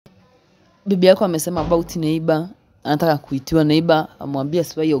bibi yako amesema about neighbor, anataka kuitiwa neighbor, amwambia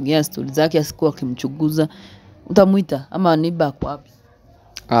siwahi ongea stories zake asikuwa akimchunguza, utamuita ama neighbor ako wapi?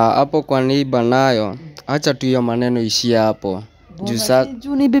 Hapo kwa neighbor nayo acha tu hiyo maneno ishie hapo.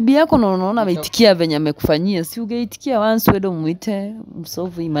 Juu ni bibi yako na unaona ameitikia venye amekufanyia, si ungeitikia once wewe muite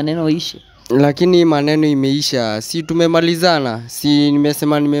msolve maneno ishi. Lakini maneno imeisha, si tumemalizana, si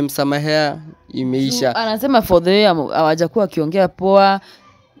nimesema nimemsamehea, imeisha. Anasema for the way hawajakuwa akiongea poa,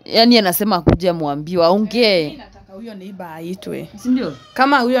 yani anasema akuja muambiwa aongee. Nataka huyo neighbor aitwe, si ndio?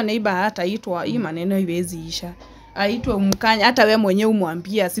 Kama huyo neighbor hataitwa, hii maneno haiwezi isha. Aitwe umkanya, hata wewe mwenyewe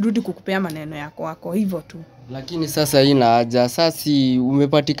umwambie asirudi kukupea maneno yako hivyo tu. Lakini sasa ina haja, sasa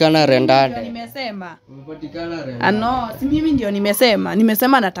umepatikana rendade. Ndio nimesema. Umepatikana rendade. No, si mimi ndio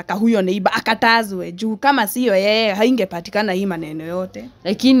nimesema nataka huyo neighbor akatazwe juu kama sio yeye haingepatikana hii maneno yote.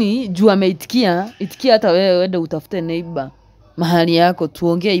 Lakini juu ameitikia, itikia hata wewe uende utafute neighbor mahali yako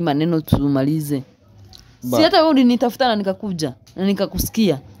tuongee hii maneno tumalize. Si hata wewe ulinitafuta na nikakuja na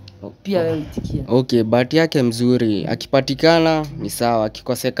nikakusikia. Pia wewe itikia. Okay, bahati yake mzuri. Akipatikana ni sawa,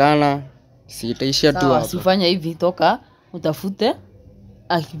 akikosekana si itaishia tu hapo. Usifanye hivi, toka utafute,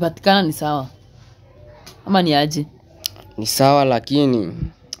 akipatikana ni sawa. Ama ni aje? Ni sawa lakini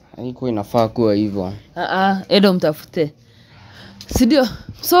haiko inafaa kuwa hivyo. Edo mtafute. Si ndio?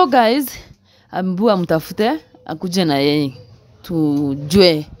 So guys, ambua mtafute akuje na yeye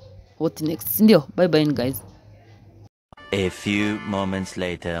tujue what next. Si ndio? Bye bye guys. A few moments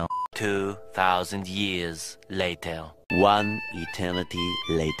later, 2000 years later, 1 eternity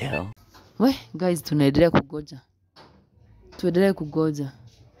later. We guys, tunaendelea kugoja.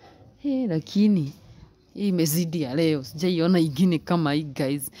 Lakini hii imezidi ya leo. Sijaiona ingine kama hii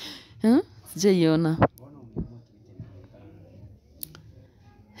guys. Sijaiona.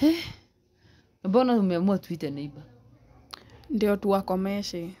 Mbona umeamua tuite neighbor? Ndio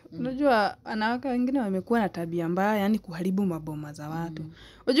tuwakomeshe. Unajua wanawake wengine wamekuwa na tabia mbaya, yani kuharibu maboma za watu.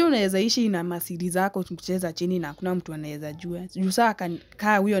 Unajua unaweza ishi na masiri zako tukicheza chini na hakuna mtu anaweza jua. Juu saa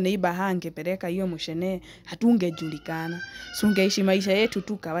kaa huyo neighbor angepeleka hiyo mshene, hatungejulikana. So ungeishi maisha yetu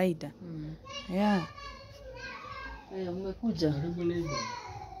tu kawaida. Yeah. Umekuja. Karibu neighbor.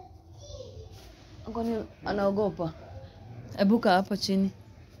 Ngoni anaogopa. Ebuka hapa chini.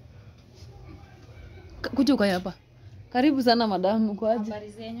 Kuja ukae hapa. Karibu sana madamu, kwa aje? Habari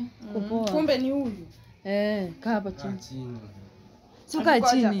zenyu? Kumbe ni huyu. Kaa hapa chini. Suka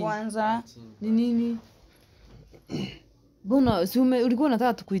chini. Kwanza. Ni nini? Bona, si ulikuwa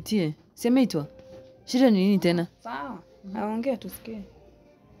unataka tukuitie? Si ameitwa? Shida ni nini tena? Sawa. Aongea tusikie.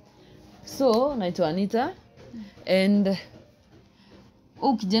 So, naitwa Anita and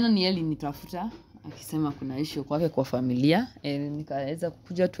kijana ni yeye nitafuta akisema kuna issue kwake kwa familia, nikaweza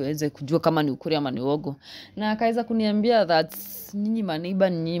kukuja tuweze kujua kama ni ukweli ama ni uongo, na akaweza kuniambia that nyinyi maneiba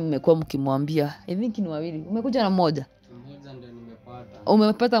nyinyi mmekuwa mkimwambia I think ni wawili. Umekuja na mmoja ndio nimepata.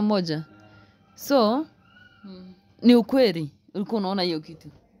 Umepata mmoja. So ni ukweli ulikuwa unaona hiyo kitu?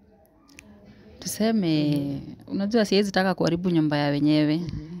 Tuseme unajua siwezi taka kuharibu nyumba ya wenyewe.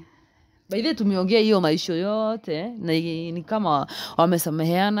 By the way tumeongea hiyo maisha yote na ni kama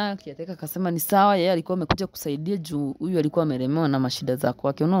wamesameheana. Caretaker akasema ni sawa, yeye alikuwa amekuja kusaidia juu huyu alikuwa amelemewa na mashida za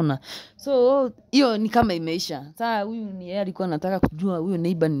kwake, unaona. So hiyo ni kama imeisha. Sasa huyu ni yeye alikuwa anataka kujua huyo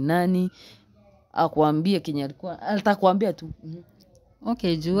neighbor ni nani, akuambie kenye alikuwa anataka kuambia tu.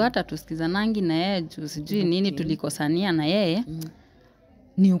 Okay, juu hata tusikizanangi na yeye juu sijui nini tulikosania na yeye.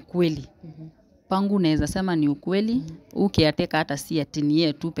 Ni ukweli. Pangu naweza sema ni ukweli. Caretaker hata si ati ni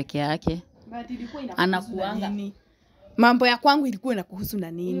yeye tu peke yake. Anakuanga mambo ya kwangu ilikuwa inakuhusu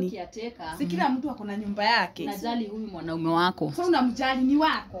na nini? Caretaker. Si kila mtu ako na nyumba yake. Najali huyu mwanaume wako. So unamjali ni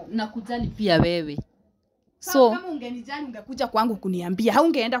wako. Nakujali pia wewe. So kama ungenijali ungekuja kwangu kuniambia.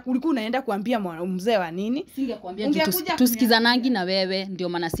 Haungeenda ulikuwa unaenda kuambia mzee wa nini? Singekuambia tusikizanangi na wewe, ndio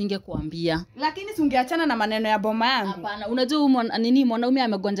maana singekuambia. Lakini si ungeachana na maneno ya boma yangu. Hapana, unajua mwanaume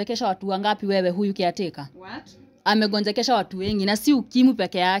amegonjekesha watu wangapi wewe huyu Caretaker? What? Amegonjekesha watu wengi na si ukimwi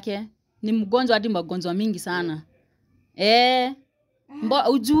peke yake. Ni mgonjwa hadi magonjwa mingi sana.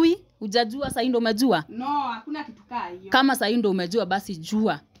 Hujajua sasa ndio umejua? No, hakuna kitu kaa hiyo. Kama sasa ndio umejua basi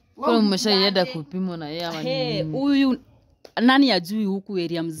jua. Kwa umeshaenda kupimwa na yeye ama nini? Huyu nani ajui huku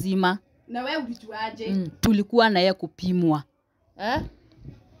area mzima? Na wewe ulijuaje? Tulikuwa na yeye kupimwa.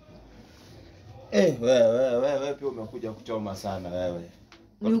 Wewe pia umekuja kuchoma sana wewe.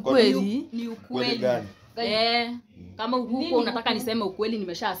 Ni ukweli? Ni ukweli. Kama huko unataka niseme ukweli,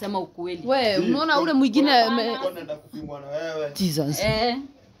 nimeshasema ukweli. Wewe unaona ule mwingine unaenda kupimwa na wewe. Jesus.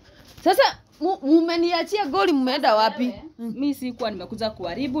 Sasa Mumeniachia goli mmeenda wapi? Mimi sikuwa nimekuja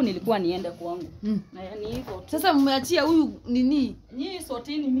kuharibu, nilikuwa niende kwangu. Na yani hivyo. Sasa mmeachia huyu nini? Nyinyi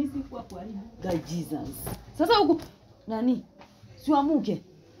sotini, mimi sikuwa kuharibu. God Jesus. Sasa huku nani? Siamuke.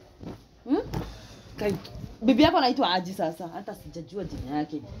 Kai bibi yako anaitwa aje sasa? Hata sijajua jina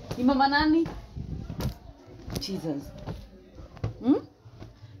yake. Ni mama nani? Jesus.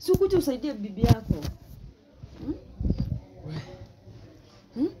 Si ukuje usaidie bibi yako.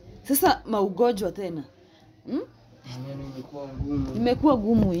 Sasa maugonjwa tena. Imekuwa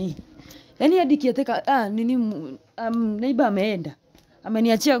gumu hii. Yaani hadi kiateka neighbor ameenda.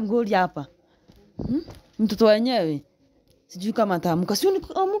 Ameniachia ngoli hapa. Mtoto wenyewe. Sijui kama ataamka. Si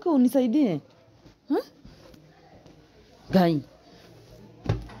amuke unisaidie. Gai.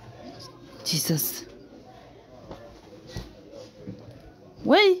 Jesus.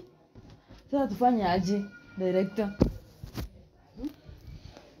 Wei. Sasa tufanye aje, director?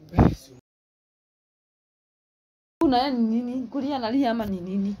 Kuna nini? Kulia nalia ama ni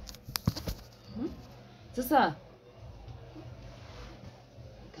nini? Sasa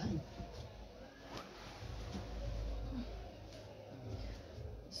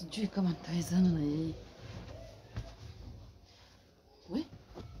sijui kama nitawezana na yeye. We?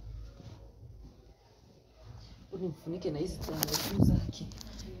 Unifunike na hizi tano zake.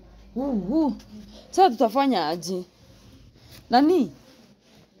 Sasa tutafanya aje? Nani?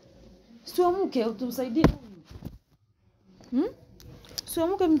 Siamuke utumsaidie.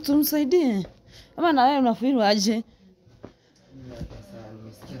 Siamuke mtumsaidie. Ama na wewe unafikiri aje?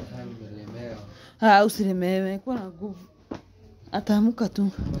 Nimesikia kama nimelemewa. Usilemewe, kuwa na nguvu. Ataamuka tu.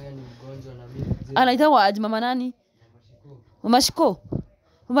 Mama ni mgonjwa na mimi. Anaitwa aje mama nani? Mama Shiko.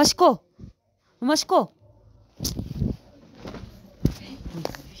 Mama Shiko. Mama Shiko.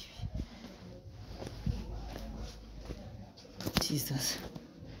 Jesus.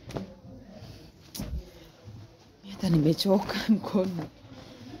 Hata nimechoka mkono.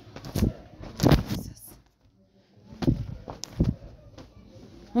 Jesus.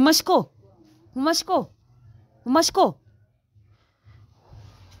 Mama Shiko. Mama Shiko. Mama Shiko.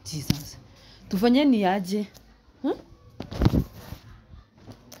 Jesus. Tufanyeni aje?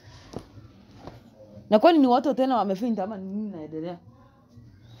 Na kwani ni watu tena wamefinta ama nini naendelea?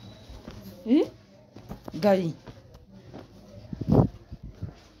 Gari.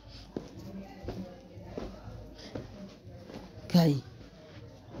 Gari.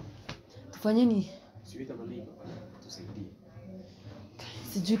 Tufanyeni.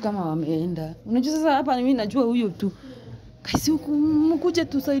 Sijui kama wameenda. Unajua sasa hapa mimi najua huyo tu. Kaisi huku mkuje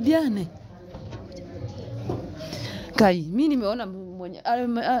tusaidiane. Kai, mimi nimeona mwenye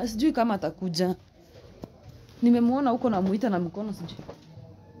sijui kama atakuja. Nimemuona huko na muita na mkono sijui.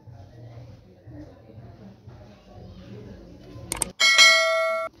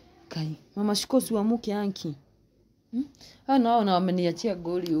 Kai, mama Shiko si wamuke anki. Naona wameniachia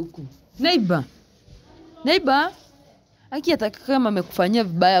goli huku. Neighbor. Neighbor. Aki ataka kama amekufanyia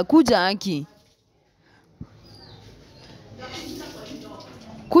vibaya kuja Aki.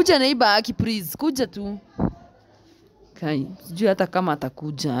 Kuja neighbor Aki please, kuja tu. Kai, sijui hata kama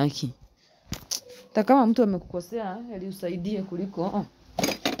atakuja Aki. Hata kama mtu amekukosea, ili usaidie kuliko.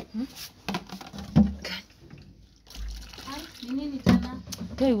 Ni nini tena?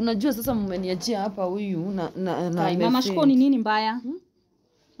 Kai, unajua sasa mmeniachia hapa huyu na Kai, mama Shiko ni nini mbaya?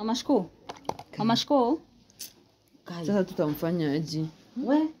 Mama Shiko. Mama Shiko. Kai. Sasa tutamfanya aje?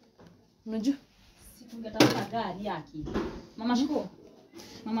 We, unajua? Si tungetafuta gari yake. Mama Shiko.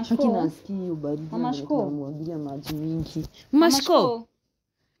 Mama Shiko. Haki nasikia ubaridi. Mama Shiko. Tunamwagilia maji mingi. Mama Shiko.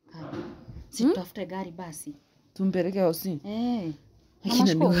 Si tutafute gari basi. Tumpeleke hosi.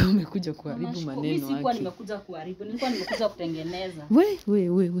 Lakini ndio umekuja kuharibu maneno yake. Mimi sikuwa nimekuja kuharibu, nilikuwa nimekuja kutengeneza.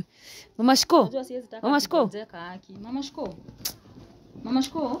 We. Mama Shiko. Unajua siwezi taka. Mama Shiko. Mama Shiko. Mama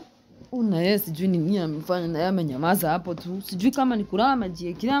Shiko. Una yeye sijui ni nini amefanya na yeye amenyamaza hapo tu. Sijui kama ni kulala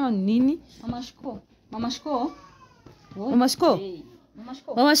majiekila ama ni nini. Mama Shiko. Mama Shiko. Mama Shiko. Mama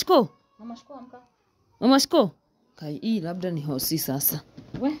Shiko. Mama Shiko. Mama Shiko amka. Mama Shiko. Kai hii labda ni hosi sasa.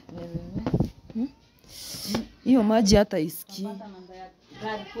 We. Hiyo maji hata isikii.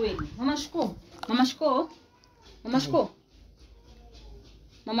 Gari kweli. Mama Shiko. Mama Shiko. Mama Shiko.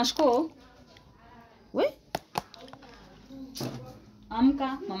 Mama Shiko. We.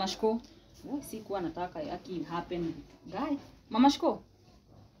 Amka, Mama Shiko. Sikuwa nataka yaki happen. Guy. Mama Shiko.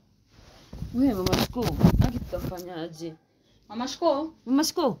 We, Mama Shiko. Haki tutafanya aje? Mama Shiko. Mama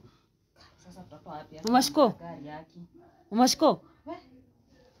Shiko. Sasa tutatoa wapi? Mama Shiko. Gari yake. Mama Shiko.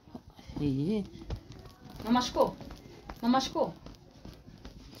 We. Mama Shiko. Mama Shiko.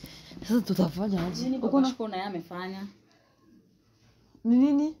 Sasa tutafanya aje? Nini Mama Shiko na yeye amefanya? Ni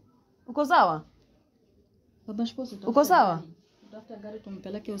nini? Uko sawa? Baba Shiko, Uko sawa? Tafuta gari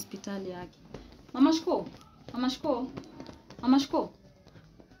tumpeleke hospitali yake. Mama Shiko. Mama Shiko. Mama Shiko.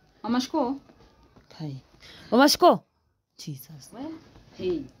 Mama Shiko. Kai. Mama Shiko. Jesus. We.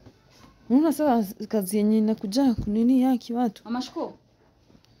 Hey. Unaona sasa kazi yenye inakuja kunini yaki watu. Mama Shiko.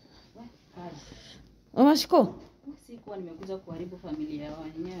 We. Kai. Mama Shiko. Sikuwa nimekuja kuharibu familia yao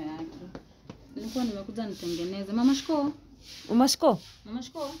wenyewe yake. Nilikuwa nimekuja nitengeneze. Mama Shiko. Mama Shiko. Mama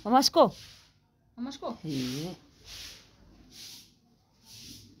Shiko. Mama Shiko. Mama Shiko. Hey.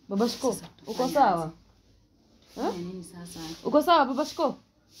 Baba Shiko, uko sawa? Nini sasa? Uko sawa Baba Shiko?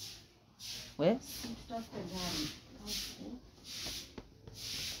 We? Tutafute gari.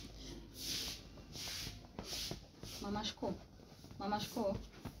 Mama Shiko. Mama Shiko.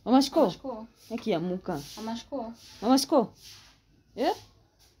 Mama Shiko. Mama Shiko. Akiamuka. Mama Shiko. Mama Shiko. Eh?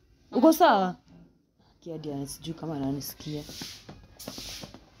 Uko sawa? Kiadi anasijui kama ananisikia.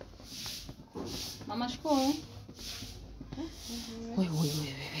 Mama Shiko. Wewe.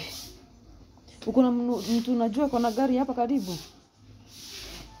 Uko na mtu unajua kuna gari hapa karibu?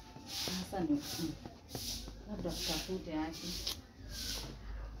 Sasa ndio. Labda tutafute yake.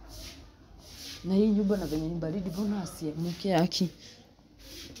 Na hii nyumba na venye ni baridi mbona asiamuke yake?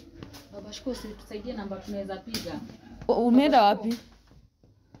 Baba Shiko, si tusaidie namba tunaweza piga. Umeenda wapi?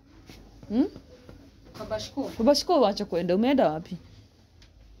 Baba Shiko. Baba Shiko, acha kwenda. Umeenda wapi?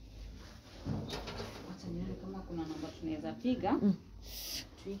 Acha nione kama kuna namba tunaweza piga.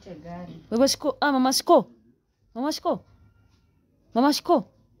 Tuite gari. Baba Shiko, Mama Shiko. Mama Shiko. Mama Shiko.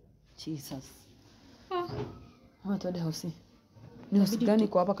 Jesus. Mama tuende hosi. Ni hosi gani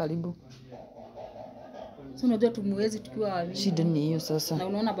kwa hapa karibu? Sasa unajua tumuwezi tukiwa wawili. Shida ni hiyo sasa. Na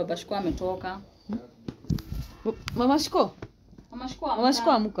unaona Baba Shiko ametoka. Mama Shiko. Mama Shiko, Mama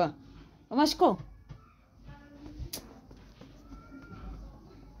Shiko amuka. Mama Shiko.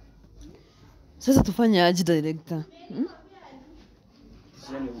 Sasa tufanye aje director?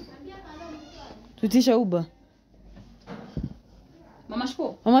 Tuitisha Uber. Mama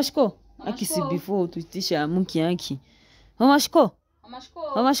Shiko. Mama Shiko. Mama Aki Shiko. si before tuitisha mki yaki. Mama Shiko. Mama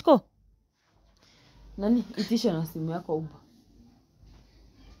Shiko. Mama Shiko. Nani itisha na simu yako Uber.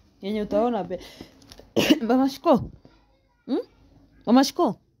 Yenye utaona be. Mama Shiko. Mama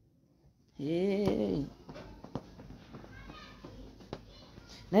Shiko. Hey.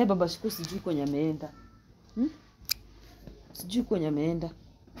 Naye Baba Shiko sijui kwenye ameenda. Sijui kwenye ameenda.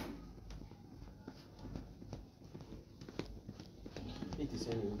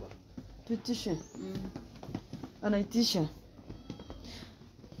 Tuitishe. Anaitisha.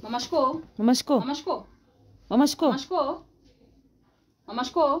 Mama Shiko. Mama Shiko. Mama Shiko. Mama Shiko. Mama Shiko. Mama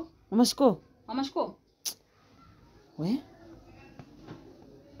Shiko. Mama Shiko. Mama Shiko. We?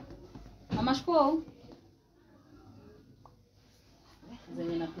 Mama Shiko.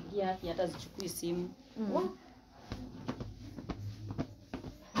 Zenye napigia haki hata zichukui simu.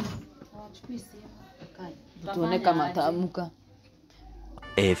 Hawachukui simu. Kai. Tuone kama ataamuka.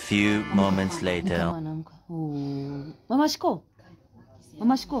 A few moments Kama later. anaamka. Mama Shiko.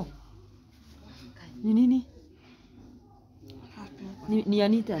 Mama Shiko. Ni nini? Ni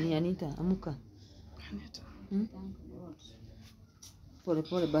Anita, ni Anita. Amuka. Anita. Pole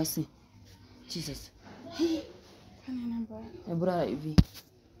pole basi. Jesus. Kwani namba? Ebura hivi.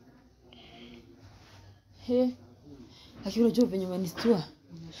 He. Lakini unajua venye umenistua.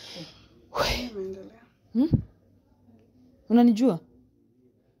 Maendeleo. Unanijua?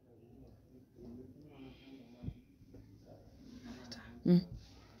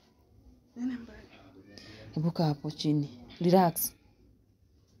 Namba. Ebuka hapo chini. Relax.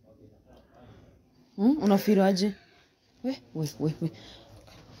 Unafeel aje? We.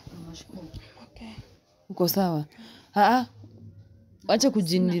 Mama Shiko. Okay. Uko sawa? Acha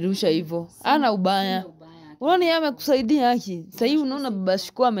kujinirusha hivyo. Ana ubaya. Unaona yeye amekusaidia haki. Sasa hivi unaona Baba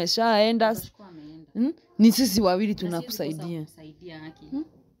Shiko ameshaenda. Shiko ameenda. Ni sisi wawili tunakusaidia. Kusaidia haki.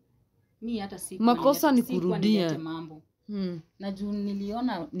 Mimi hata siku Makosa ni kurudia. Mambo. Na juu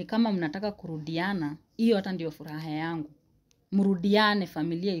niliona ni kama mnataka kurudiana, hiyo hata ndio furaha yangu. Mrudiane,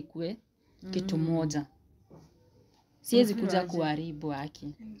 familia ikue kitu moja. Siwezi kuja kuharibu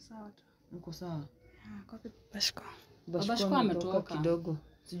haki. Ni sawa tu. Uko sawa? Kwa Baba Shiko. Baba Shiko ametoka kidogo.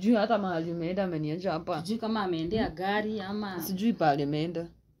 Sijui hata mahali ameenda ameniacha hapa. Sijui kama ameendea gari ama Sijui pale ameenda.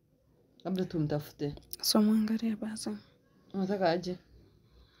 Labda tumtafute. So muangalie basi. Unataka aje?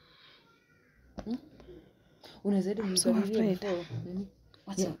 Unaweza kumwangalia before.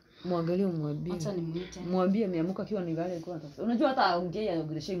 Wacha Muangalie umwambie. Acha nimuite. Mwambie ameamuka akiwa ni gari alikuwa anatafuta. Unajua hata aongea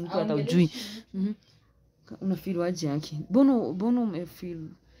aongeleshe mtu hata ujui. Unafeel aje yake? Bono umefeel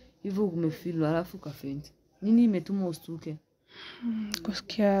hivyo umefeel alafu kafeint. Nini imetuma ustuke?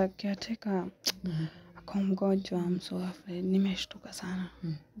 Kusikia caretaker ako mgonjwa, I'm so afraid. Nimeshtuka sana.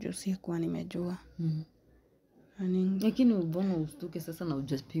 Juu sikuwa nimejua. Yaani Lakini mbona ustuke sasa na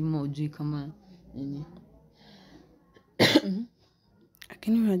hujapima ujui kama nini?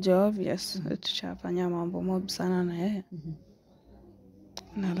 lakini unajua obvious tushafanya mambo mob sana na yeye.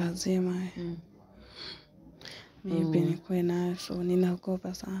 Na lazima maybe nikuwe nayo, so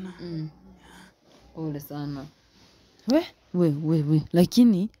ninaogopa sana. Pole sana. We.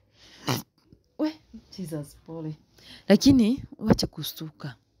 Lakini Jesus pole. Lakini wacha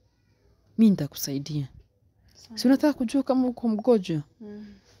kustuka. Mimi nitakusaidia. Si unataka kujua kama uko mgonjwa?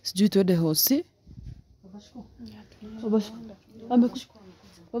 Sijui tuende hosi.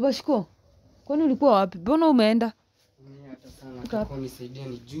 Baba shiko. Kwani ulikuwa wapi? Mbona umeenda? Mimi hata sana kwa nisaidia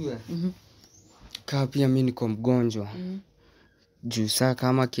nijue. Kaa pia mimi niko mgonjwa. Juu saa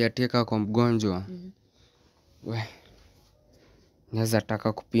kama caretaker kwa mgonjwa. We. Naweza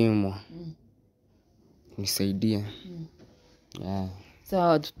taka kupimwa. Nisaidie. Yeah.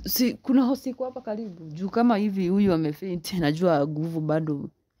 Sawa, si kuna hosi kwa hapa karibu. Juu kama hivi huyu amefaint, najua nguvu bado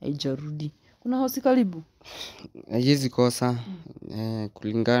haijarudi. Kuna hosi karibu? Haiwezi kosa.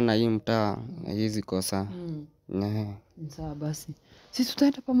 Kulingana na hii mtaa haiwezi kosa. Sawa basi. Sisi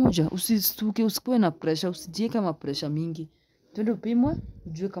tutaenda pamoja. Usistuke, usikuwe na pressure, usijie kama pressure mingi. Twende upimwe,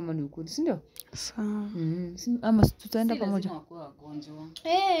 ujue kama ni ukweli, si ndio? Sawa. Ama tutaenda pamoja.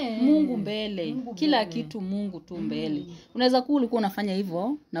 Mungu mbele. Kila kitu Mungu tu mbele. Unaweza kuwa ulikuwa unafanya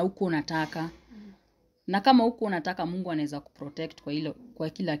hivyo na huko unataka. Na kama huko unataka, Mungu anaweza kuprotect kwa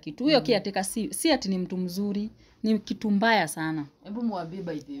kila kitu. Huyo caretaker si ati ni mtu mzuri, ni kitu mbaya sana. Hebu muambie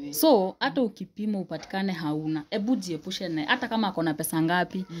by the way. So hata ukipima upatikane hauna, hebu jiepushe naye. Hata kama ako na pesa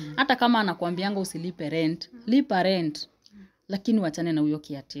ngapi, hata kama anakuambianga usilipe rent, lipa rent. Lakini wachane na huyo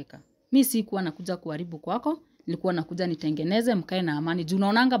caretaker. Mimi sikuwa nakuja kuharibu kwako, nilikuwa nakuja nitengeneze mkae na amani. Juu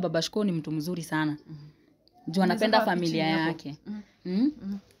unaonanga baba Shiko ni mtu mzuri sana. Juu anapenda familia yake.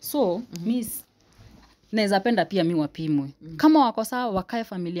 So mimi naweza penda pia mimi wapimwe. Kama wako sawa, wakae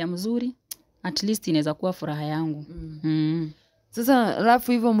familia mzuri, at least inaweza kuwa furaha yangu. Sasa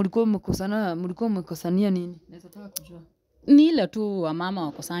alafu hivyo mlikuwa mmekosania nini? Naweza taka kujua. Ni ile tu wamama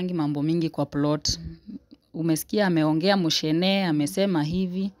wakosangi mambo mingi kwa plot. Umesikia ameongea mshene, amesema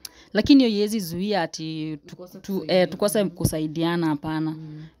hivi. Lakini hiyo haiwezi zuia ati tukose kusaidiana, hapana.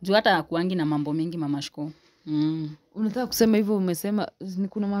 Juu hata hakuangi na mambo mingi mama Shiko. Unataka kusema hivyo, umesema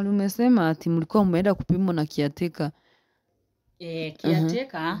kuna mahali umesema ati mlikuwa mmeenda kupimwa na caretaker.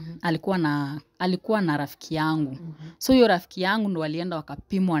 Caretaker alikuwa na rafiki yangu. So hiyo rafiki yangu ndo alienda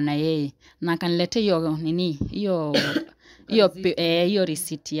wakapimwa na yeye. Na akaniletea hiyo nini? Hiyo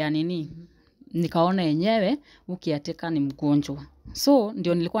receipt ya nini? Nikaona yenyewe caretaker ni mgonjwa. So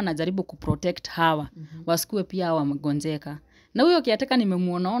ndio nilikuwa najaribu kuprotect hawa. Wasikue pia hawa wamegonjeka. Na huyo caretaker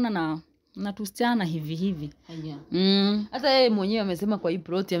nimemuonaona na tusichana hivi. Hata yeye mwenyewe amesema kwa hii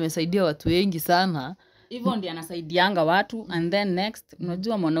plot amesaidia watu wengi sana. Hivyo ndiye anasaidianga watu, and then next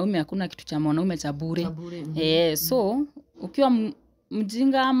unajua mwanaume hakuna kitu cha mwanaume cha bure. So ukiwa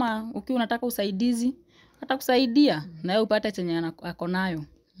mjinga ama ukiwa unataka usaidizi, atakusaidia na wewe upate chenye ako nayo.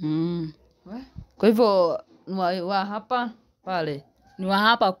 Kwa hivyo wa hapa pale ni wa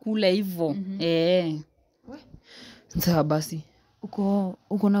hapa kule hivyo. Sawa basi.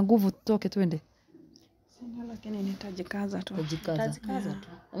 Uko na nguvu, tutoke twende. Sina, lakini nitajikaza tu. Tajikaza tu.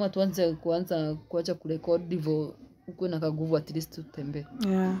 Ama tuanze kuacha kurekodi hivyo uko na nguvu, at least tutembee.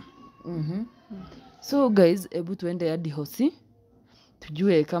 So guys, hebu tuende hadi hosi.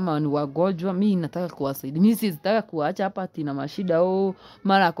 Tujue kama ni wagonjwa. Mimi nataka kuwasaidia. Mimi sitaka kuacha hapa ati na mashida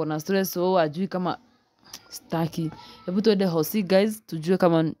mara ako na stress ajui kama sitaki. Hebu tuende hosi guys, tujue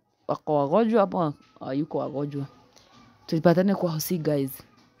kama wako wagonjwa hapo hayuko wagonjwa. Tulipatane kwa hosi guys.